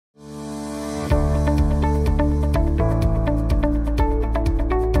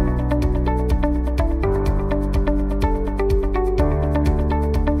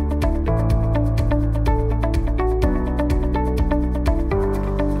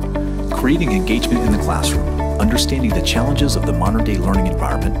Creating Engagement in the Classroom, Understanding the Challenges of the Modern Day Learning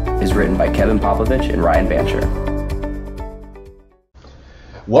Environment is written by Kevin Popovic and Ryan Vanshur.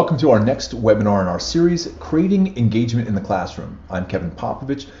 Welcome to our next webinar in our series, Creating Engagement in the Classroom. I'm Kevin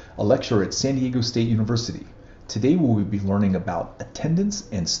Popovic, a lecturer at San Diego State University. Today we will be learning about attendance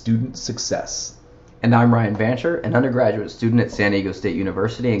and student success. And I'm Ryan Vanshur, an undergraduate student at San Diego State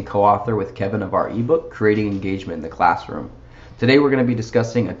University and co-author with Kevin of our ebook, Creating Engagement in the Classroom. Today we're going to be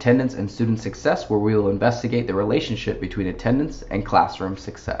discussing attendance and student success, where we will investigate the relationship between attendance and classroom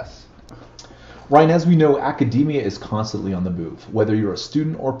success. Ryan, as we know, academia is constantly on the move. Whether you're a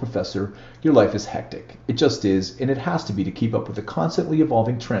student or professor, your life is hectic. It just is, and it has to be to keep up with the constantly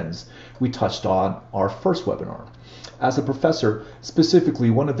evolving trends we touched on our first webinar. As a professor, specifically,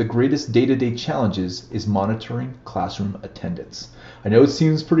 one of the greatest day-to-day challenges is monitoring classroom attendance. I know it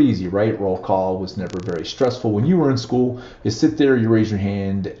seems pretty easy, right? Roll call was never very stressful. When you were in school, you sit there, you raise your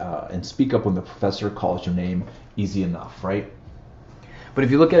hand, and speak up when the professor calls your name. Easy enough, right? But if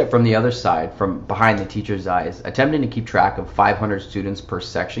you look at it from the other side, from behind the teacher's eyes, attempting to keep track of 500 students per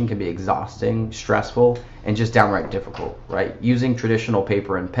section can be exhausting, stressful, and just downright difficult, right? Using traditional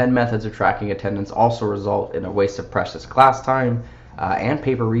paper and pen methods of tracking attendance also result in a waste of precious class time and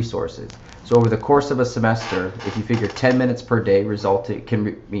paper resources. So over the course of a semester, if you figure 10 minutes per day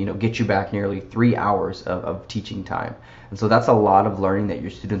can get you back nearly 3 hours of teaching time. And so that's a lot of learning that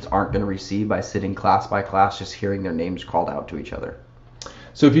your students aren't going to receive by sitting class by class just hearing their names called out to each other.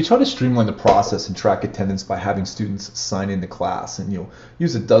 So if you try to streamline the process and track attendance by having students sign into class, and you'll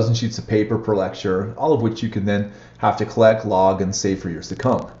use a dozen sheets of paper per lecture, all of which you can then have to collect, log, and save for years to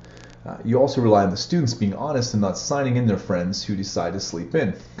come. You also rely on the students being honest and not signing in their friends who decide to sleep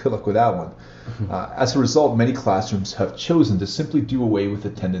in. Good luck with that one. As a result, many classrooms have chosen to simply do away with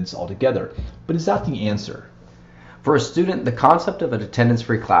attendance altogether. But is that the answer? For a student, the concept of an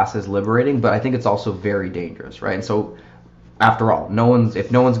attendance-free class is liberating, but I think it's also very dangerous, right? And so after all,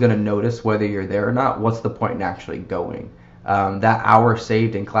 if no one's going to notice whether you're there or not, what's the point in actually going? That hour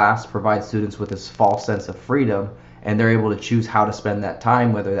saved in class provides students with this false sense of freedom, and they're able to choose how to spend that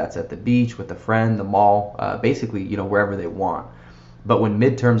time, whether that's at the beach, with a friend, the mall, basically, wherever they want. But when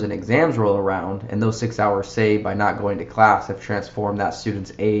midterms and exams roll around, and those 6 hours saved by not going to class have transformed that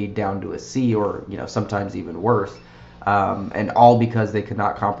student's A down to a C, or sometimes even worse, and all because they could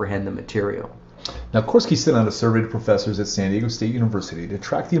not comprehend the material. Now, Korsky sent out a survey to professors at San Diego State University to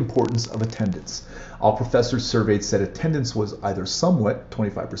track the importance of attendance. All professors surveyed said attendance was either somewhat,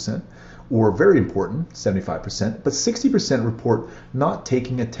 25%, or very important, 75%, but 60% report not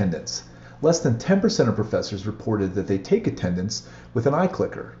taking attendance. Less than 10% of professors reported that they take attendance with an eye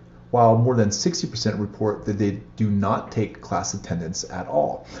clicker, while more than 60% report that they do not take class attendance at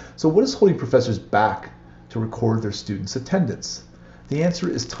all. So what is holding professors back to record their students' attendance? The answer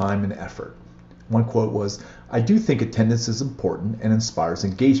is time and effort. One quote was, "I do think attendance is important and inspires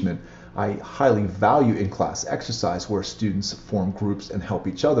engagement. I highly value in-class exercise where students form groups and help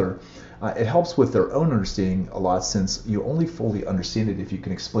each other. It helps with their own understanding a lot, since you only fully understand it if you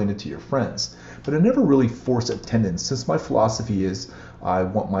can explain it to your friends. But I never really force attendance, since my philosophy is I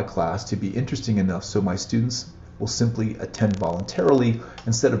want my class to be interesting enough so my students will simply attend voluntarily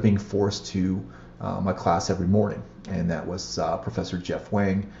instead of being forced to my class every morning." And that was Professor Jeff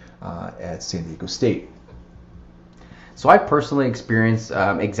Wang at San Diego State. So I personally experienced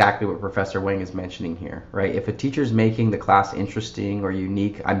exactly what Professor Wang is mentioning here, right? If a teacher's making the class interesting or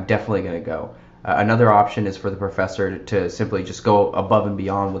unique, I'm definitely going to go. Another option is for the professor to simply just go above and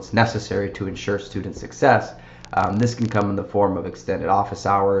beyond what's necessary to ensure student success. This can come in the form of extended office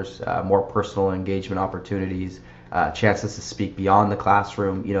hours, more personal engagement opportunities, chances to speak beyond the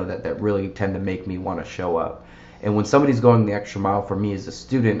classroom, that really tend to make me want to show up. And when somebody's going the extra mile for me as a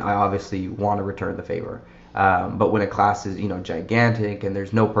student, I obviously want to return the favor. But when a class is, gigantic and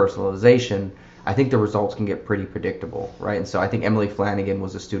there's no personalization, I think the results can get pretty predictable, right? And so I think Emily Flanagan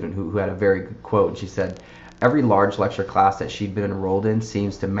was a student who had a very good quote. And she said, every large lecture class that she'd been enrolled in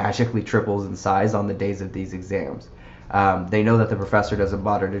seems to magically triple in size on the days of these exams. They know that the professor doesn't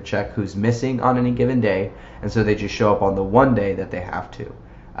bother to check who's missing on any given day, and so they just show up on the one day that they have to.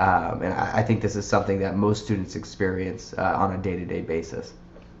 And I think this is something that most students experience on a day-to-day basis.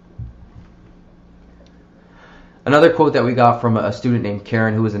 Another quote that we got from a student named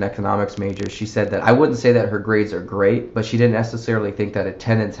Karen, who was an economics major, she said that I wouldn't say that her grades are great, but she didn't necessarily think that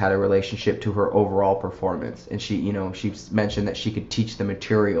attendance had a relationship to her overall performance. And she mentioned that she could teach the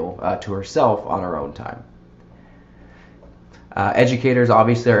material to herself on her own time. Educators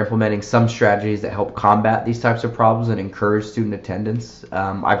obviously are implementing some strategies that help combat these types of problems and encourage student attendance.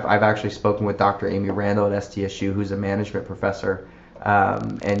 I've actually spoken with Dr. Amy Randall at SDSU, who's a management professor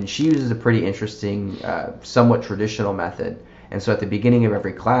And she uses a pretty interesting, somewhat traditional method. And so at the beginning of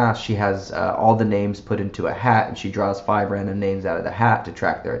every class, she has all the names put into a hat, and she draws 5 random names out of the hat to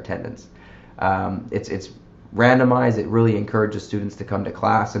track their attendance. It's randomized. It really encourages students to come to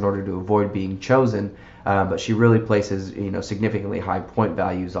class in order to avoid being chosen, but she really places significantly high point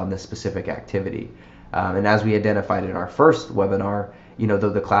values on this specific activity. And as we identified in our first webinar, though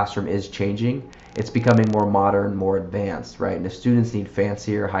the classroom is changing, it's becoming more modern, more advanced, right? And the students need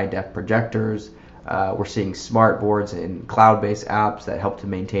fancier high-def projectors. We're seeing smart boards and cloud-based apps that help to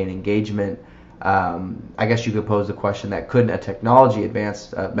maintain engagement. I guess you could pose the question that couldn't a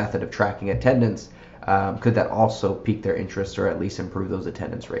technology-advanced method of tracking attendance, could that also pique their interest or at least improve those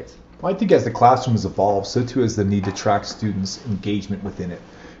attendance rates? Well, I think as the classroom has evolved, so too has the need to track students' engagement within it.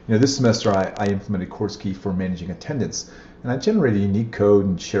 This semester I implemented Course Key for managing attendance, and I generated a unique code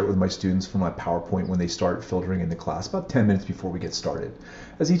and share it with my students from my PowerPoint when they start filtering into class about 10 minutes before we get started.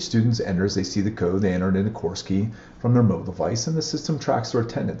 As each student enters, they see the code, they enter it into Course Key from their mobile device, and the system tracks their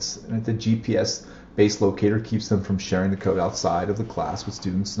attendance. And the GPS-based locator keeps them from sharing the code outside of the class with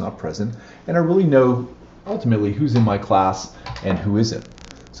students not present, and I really know ultimately who's in my class and who isn't.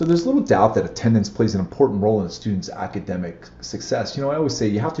 So there's little doubt that attendance plays an important role in a student's academic success. I always say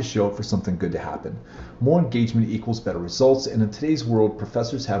you have to show up for something good to happen. More engagement equals better results, and in today's world,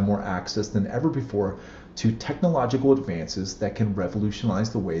 professors have more access than ever before to technological advances that can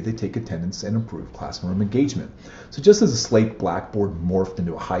revolutionize the way they take attendance and improve classroom engagement. So just as a slate blackboard morphed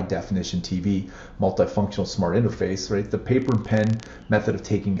into a high-definition TV multifunctional smart interface, right, the paper and pen method of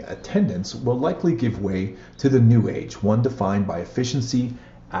taking attendance will likely give way to the new age, one defined by efficiency,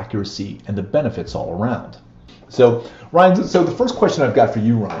 accuracy, and the benefits all around. So Ryan, so the first question I've got for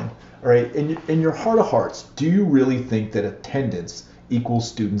you, Ryan, all right, in your heart of hearts, do you really think that attendance equals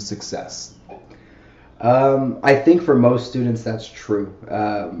student success? I think for most students that's true.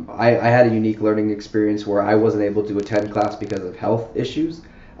 I had a unique learning experience where I wasn't able to attend class because of health issues.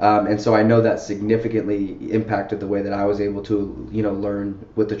 And so I know that significantly impacted the way that I was able to, learn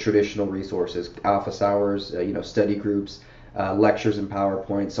with the traditional resources, office hours, study groups, lectures and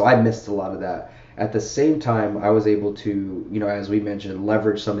PowerPoint. So I missed a lot of that. At the same time, I was able to, as we mentioned,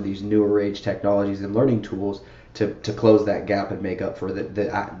 leverage some of these newer age technologies and learning tools to close that gap and make up for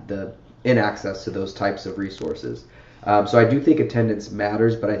the inaccess to those types of resources. So I do think attendance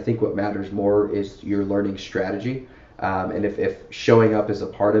matters, but I think what matters more is your learning strategy. And if showing up is a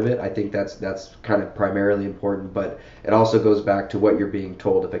part of it, I think that's kind of primarily important. But it also goes back to what you're being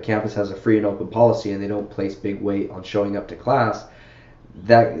told. If a campus has a free and open policy and they don't place big weight on showing up to class,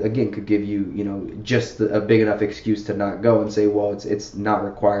 that again could give you, just a big enough excuse to not go and say, well, it's not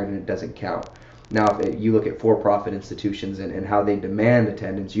required and it doesn't count. Now, if you look at for-profit institutions and how they demand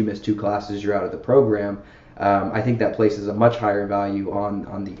attendance, you miss 2 classes, you're out of the program. I think that places a much higher value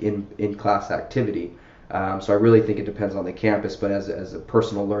on the in-class activity. So I really think it depends on the campus, but as a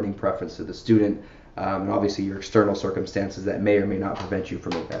personal learning preference to the student, and obviously your external circumstances that may or may not prevent you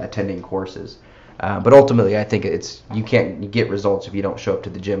from attending courses. But ultimately, I think you can't get results if you don't show up to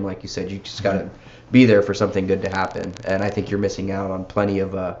the gym, like you said. You just got to be there for something good to happen. And I think you're missing out on plenty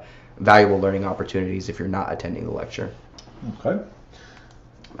of valuable learning opportunities if you're not attending the lecture. Okay.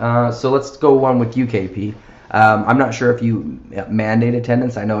 So let's go on with UKP. I'm not sure if you mandate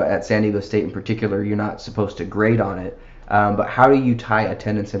attendance. I know at San Diego State in particular, you're not supposed to grade on it. But how do you tie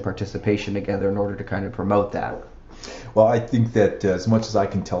attendance and participation together in order to kind of promote that? Well, I think that as much as I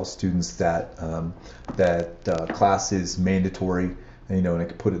can tell students that class is mandatory, and I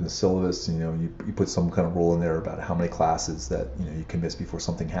can put it in the syllabus, you put some kind of rule in there about how many classes that you can miss before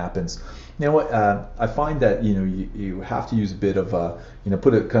something happens. I find that you have to use a bit of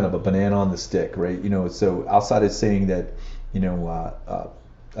put a kind of a banana on the stick, right? So outside of saying that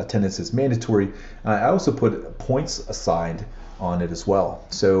attendance is mandatory, I also put points assigned on it as well.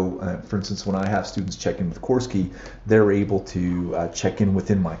 So for instance, when I have students check in with Course Key, they're able to check in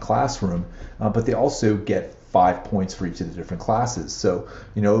within my classroom, but they also get 5 points for each of the different classes. So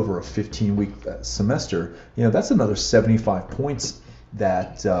over a 15-week semester, that's another 75 points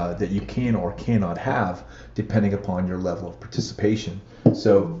that you can or cannot have depending upon your level of participation.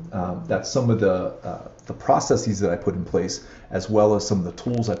 So that's some of the processes that I put in place, as well as some of the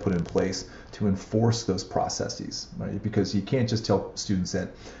tools I put in place to enforce those processes, right? Because you can't just tell students that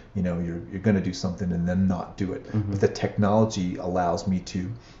you're going to do something and then not do it. Mm-hmm. But the technology allows me to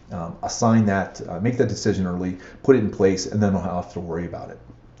assign that, make that decision early, put it in place, and then I'll have to worry about it.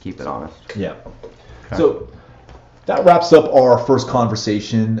 Keep it honest. Yeah. Okay. So That wraps up our first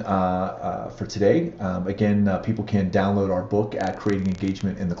conversation for today. Again, people can download our book at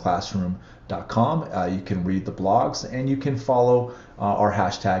creatingengagementintheclassroom.com. You can read the blogs, and you can follow our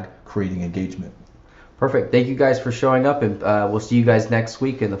hashtag creatingengagement. Perfect. Thank you guys for showing up, and we'll see you guys next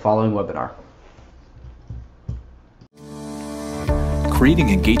week in the following webinar. Creating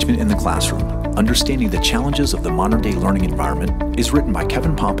Engagement in the Classroom, Understanding the Challenges of the Modern Day Learning Environment is written by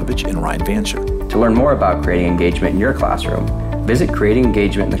Kevin Popovic and Ryan Vanshur. To learn more about creating engagement in your classroom, visit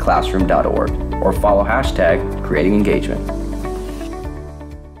creatingengagementintheclassroom.org or follow hashtag creatingengagement.